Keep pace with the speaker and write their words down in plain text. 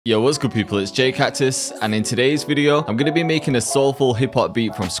Yo, what's good people, it's Cactus, and in today's video, I'm going to be making a soulful hip-hop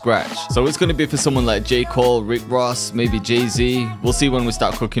beat from scratch. So it's going to be for someone like J. Cole, Rick Ross, maybe Jay-Z. We'll see when we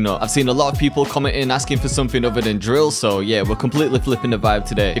start cooking up. I've seen a lot of people commenting asking for something other than drill, so yeah, we're completely flipping the vibe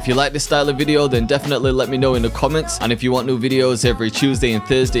today. If you like this style of video, then definitely let me know in the comments, and if you want new videos every Tuesday and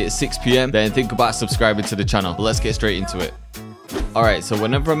Thursday at 6 PM, then think about subscribing to the channel. But let's get straight into it. Alright, so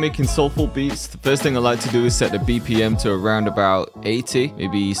whenever I'm making soulful beats, the first thing I like to do is set the BPM to around about 80,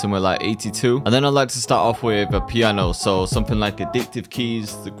 maybe somewhere like 82. And then I like to start off with a piano, so something like Addictive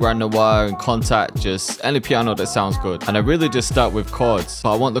Keys, the Grand Noir and Contact, just any piano that sounds good. And I really just start with chords,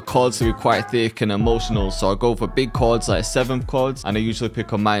 but I want the chords to be quite thick and emotional, so I go for big chords like 7th chords, and I usually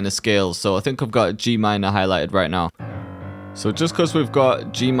pick a minor scale, so I think I've got G minor highlighted right now. So just because we've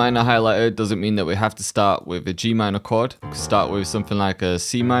got G minor highlighted doesn't mean that we have to start with a G minor chord. We can start with something like a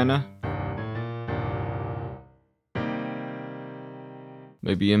C minor.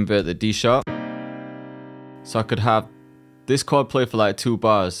 Maybe invert the D sharp. So I could have this chord play for like 2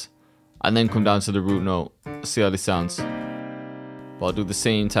 bars and then come down to the root note. Let's see how this sounds. But I'll do the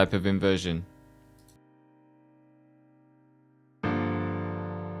same type of inversion.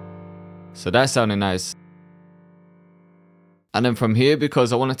 So that's sounding nice. And then from here,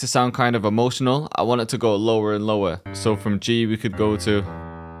 because I want it to sound kind of emotional, I want it to go lower and lower. So from G we could go to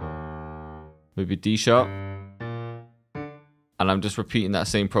maybe D sharp. And I'm just repeating that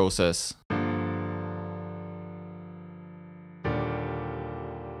same process.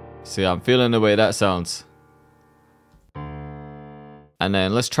 See, I'm feeling the way that sounds. And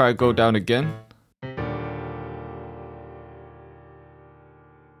then let's try go down again.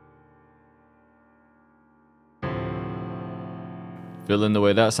 Feeling the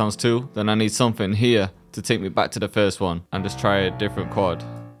way that sounds too. Then I need something here to take me back to the first one and just try a different chord.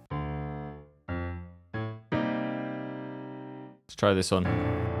 Let's try this one.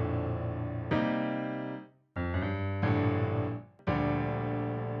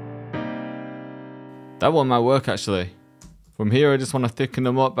 That one might work actually. From here I just want to thicken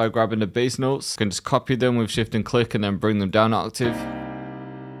them up by grabbing the bass notes. I can just copy them with shift and click and then bring them down an octave.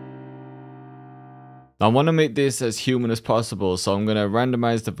 I want to make this as human as possible, so I'm going to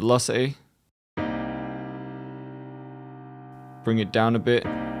randomize the velocity. Bring it down a bit.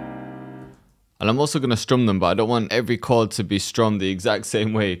 And I'm also going to strum them, but I don't want every chord to be strummed the exact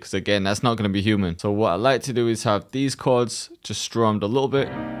same way, because again, that's not going to be human. So what I like to do is have these chords just strummed a little bit.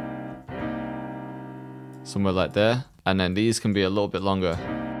 Somewhere like there. And then these can be a little bit longer.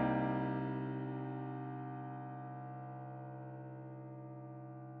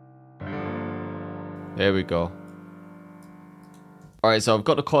 There we go. Alright, so I've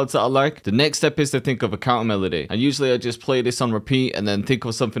got the chords that I like. The next step is to think of a counter melody. And usually I just play this on repeat and then think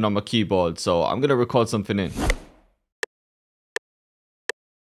of something on my keyboard. So I'm going to record something in.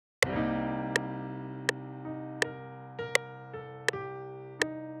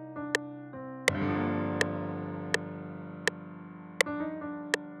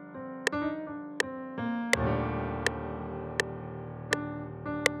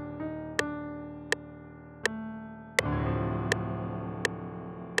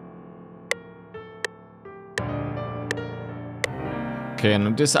 Okay, and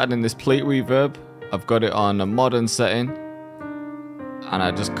I'm just adding this plate reverb. I've got it on a modern setting. And I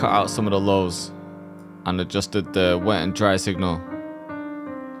just cut out some of the lows. And adjusted the wet and dry signal.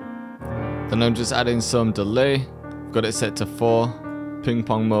 Then I'm just adding some delay. I've got it set to 4. Ping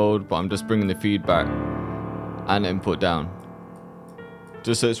pong mode, but I'm just bringing the feedback and input down.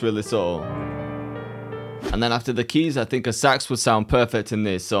 Just so it's really subtle. And then after the keys, I think a sax would sound perfect in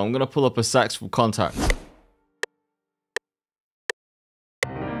this. So I'm going to pull up a sax from Contact.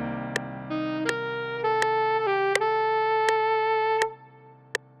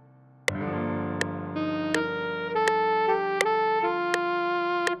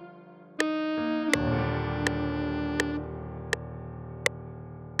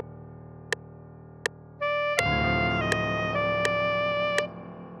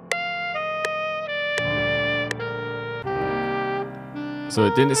 So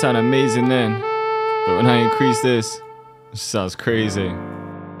it didn't sound amazing then, but when I increase this, it sounds crazy.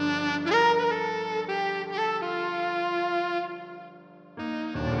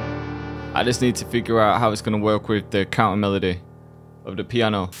 I just need to figure out how it's going to work with the counter melody of the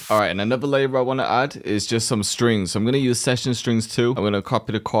piano. Alright, and another layer I want to add is just some strings. So I'm going to use session strings too. I'm going to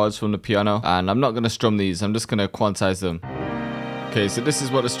copy the chords from the piano, and I'm not going to strum these, I'm just going to quantize them. Okay, so this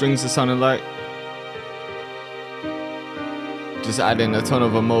is what the strings are sounding like. Just adding a ton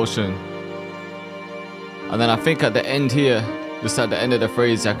of emotion. And then I think at the end here, just at the end of the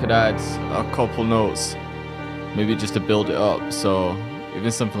phrase, I could add a couple notes, maybe just to build it up. So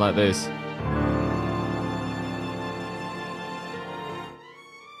Even something like this.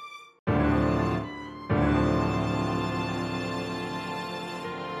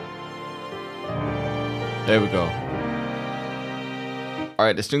 There we go.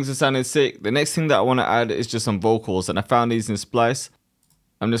 Alright, the strings are sounding sick. The next thing that I want to add is just some vocals, and I found these in Splice.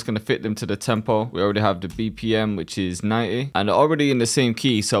 I'm just going to fit them to the tempo. We already have the BPM, which is 90, and they're already in the same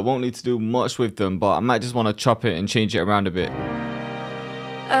key, so I won't need to do much with them, but I might just want to chop it and change it around a bit.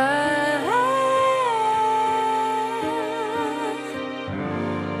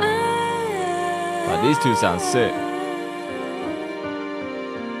 Like, these two sound sick.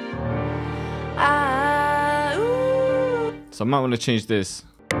 So I might want to change this.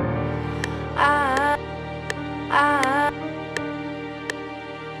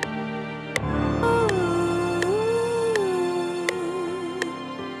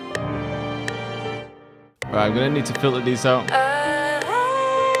 Right, I'm gonna need to filter these out.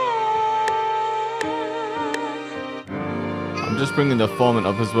 I'm just bringing the formant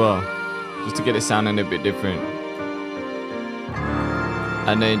up as well, just to get it sounding a bit different.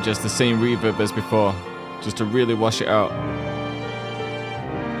 And then just the same reverb as before, just to really wash it out.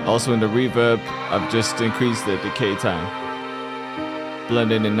 Also in the reverb, I've just increased the decay time.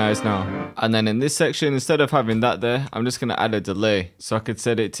 Blending in nice now. And then in this section, instead of having that there, I'm just gonna add a delay. So I could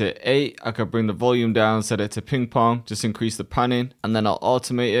set it to 8, I could bring the volume down, set it to ping pong, just increase the panning, and then I'll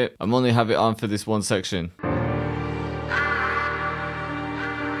automate it. I'm only have it on for this one section.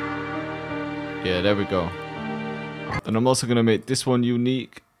 Yeah, there we go. And I'm also gonna make this one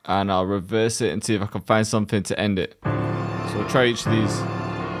unique, and I'll reverse it and see if I can find something to end it. So we'll try each of these.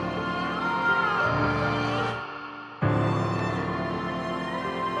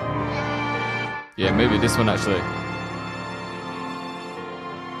 Yeah, maybe this one actually.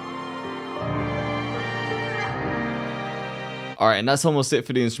 Alright, and that's almost it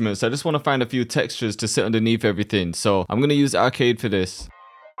for the instruments. I just want to find a few textures to sit underneath everything. So I'm going to use Arcade for this.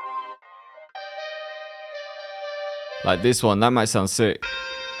 Like this one, that might sound sick.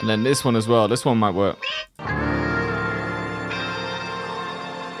 And then this one as well, this one might work.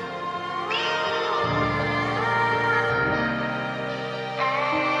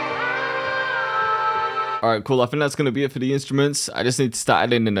 Alright, cool. I think that's going to be it for the instruments. I just need to start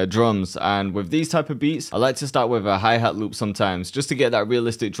adding in the drums. And with these type of beats, I like to start with a hi-hat loop sometimes, just to get that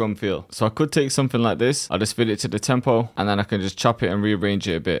realistic drum feel. So I could take something like this. I'll just fit it to the tempo, and then I can just chop it and rearrange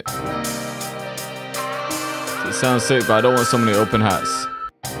it a bit. So it sounds sick, but I don't want so many open hats.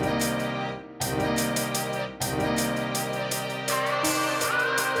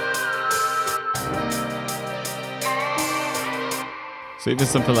 So even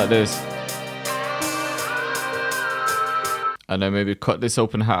something like this. And then maybe cut this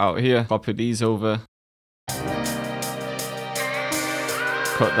open hat out here, copy these over, cut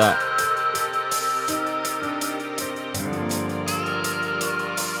that.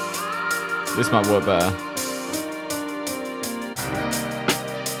 This might work better.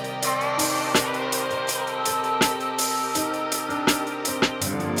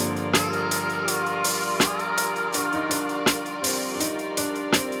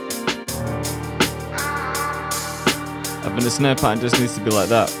 And the snare pattern just needs to be like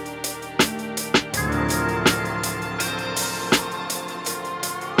that.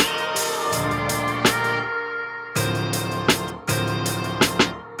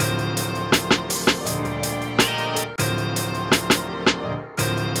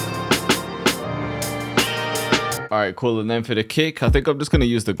 Alright, cool. And then for the kick, I think I'm just going to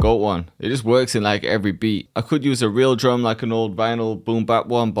use the GOAT one. It just works in like every beat. I could use a real drum like an old vinyl boom bap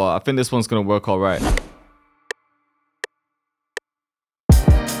one, but I think this one's going to work alright.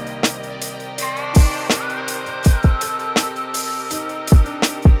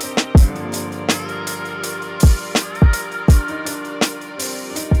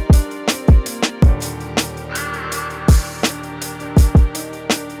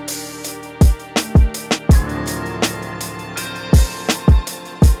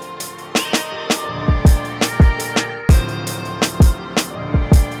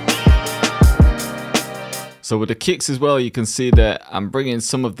 So with the kicks as well, you can see that I'm bringing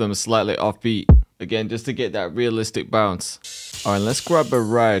some of them slightly offbeat. Again, just to get that realistic bounce. Alright, let's grab a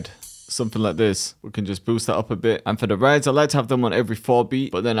ride. Something like this. We can just boost that up a bit. And for the rides, I like to have them on every 4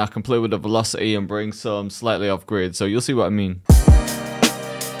 beat, but then I can play with the velocity and bring some slightly off grid. So you'll see what I mean.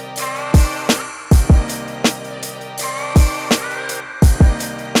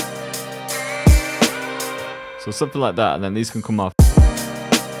 So something like that, and then these can come off.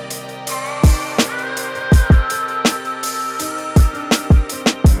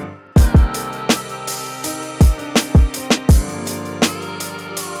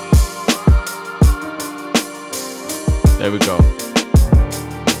 There we go.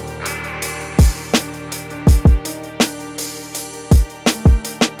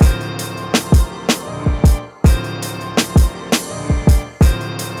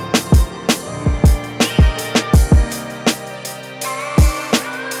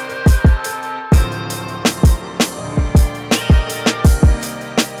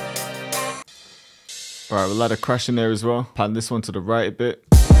 Alright, we'll add a crash in there as well. Pan this one to the right a bit.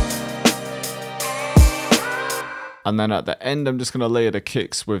 And then at the end, I'm just going to layer the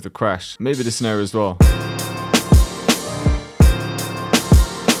kicks with the crash. Maybe the snare as well.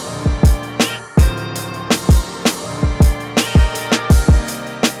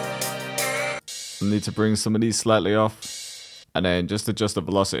 I need to bring some of these slightly off. And then just adjust the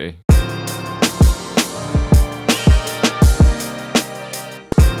velocity.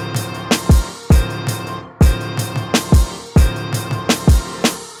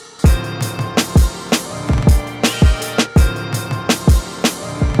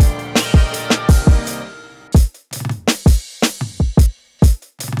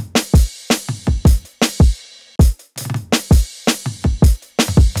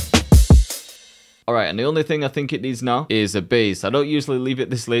 Alright, and the only thing I think it needs now is a bass. I don't usually leave it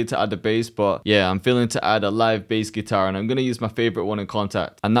this late to add a bass, but yeah, I'm feeling to add a live bass guitar, and I'm going to use my favorite one in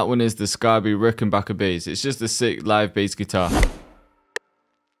Contact. And that one is the Scarby Rickenbacker bass. It's just a sick live bass guitar.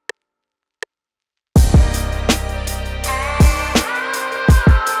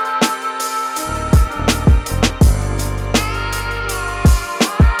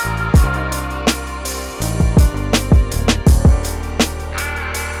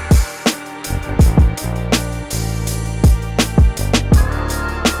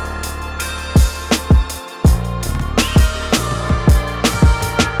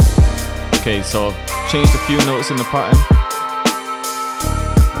 Okay, so I've changed a few notes in the pattern,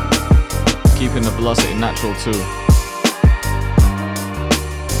 keeping the velocity natural too,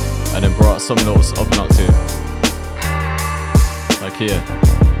 and then brought some notes up an octave, like here.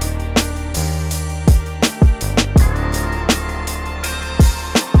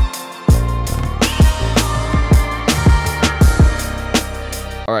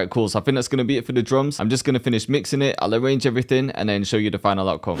 Alright, cool. So I think that's going to be it for the drums. I'm just going to finish mixing it. I'll arrange everything and then show you the final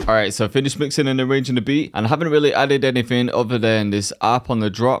outcome. Alright, so I finished mixing and arranging the beat, and I haven't really added anything other than this arp on the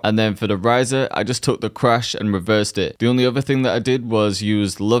drop. And then for the riser, I just took the crash and reversed it. The only other thing that I did was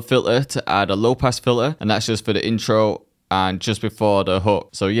use Love Filter to add a low pass filter, and that's just for the intro and just before the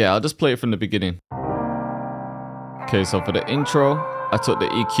hook. So yeah, I'll just play it from the beginning. Okay, so for the intro, I took the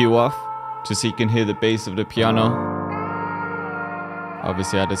EQ off just so you can hear the bass of the piano.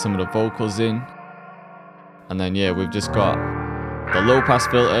 Obviously added some of the vocals in, and then yeah, we've just got the low pass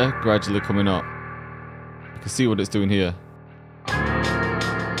filter gradually coming up. You can see what it's doing here.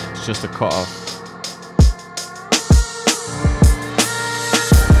 It's just a cut off.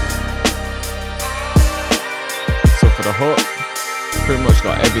 So for the hook, pretty much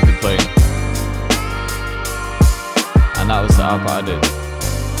got everything playing, and that was the arp I did.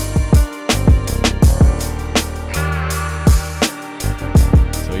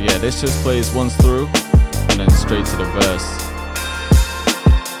 Yeah, this just plays once through and then straight to the verse.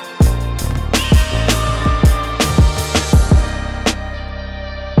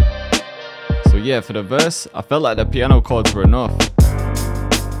 So yeah, for the verse, I felt like the piano chords were enough,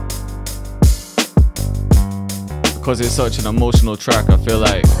 because it's such an emotional track. I feel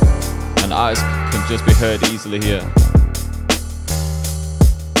like an artist can just be heard easily here.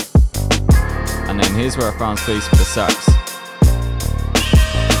 And then here's where I found space for the sax.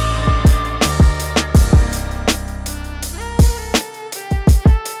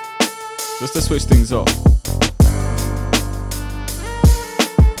 Just to switch things up.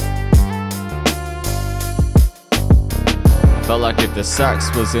 I felt like if the sax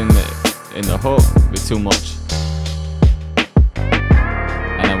was in the hook, it'd be too much.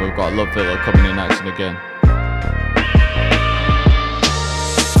 And then we've got Love Filter coming in action again.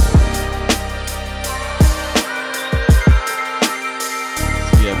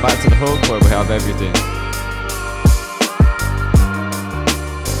 So yeah, back to the hook where we have everything.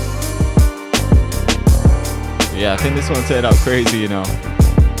 Yeah, I think this one turned out crazy, you know.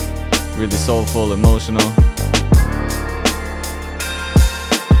 Really soulful, emotional.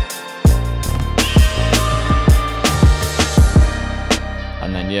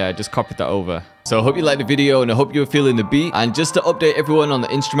 And then yeah, I just copied that over. So I hope you liked the video and I hope you were feeling the beat. And just to update everyone on the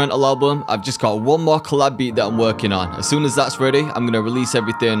instrumental album, I've just got one more collab beat that I'm working on. As soon as that's ready, I'm going to release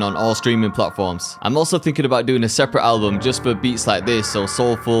everything on all streaming platforms. I'm also thinking about doing a separate album just for beats like this, so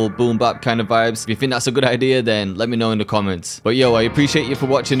soulful, boom bap kind of vibes. If you think that's a good idea, then let me know in the comments. But yo, I appreciate you for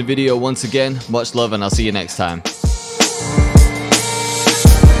watching the video once again. Much love and I'll see you next time.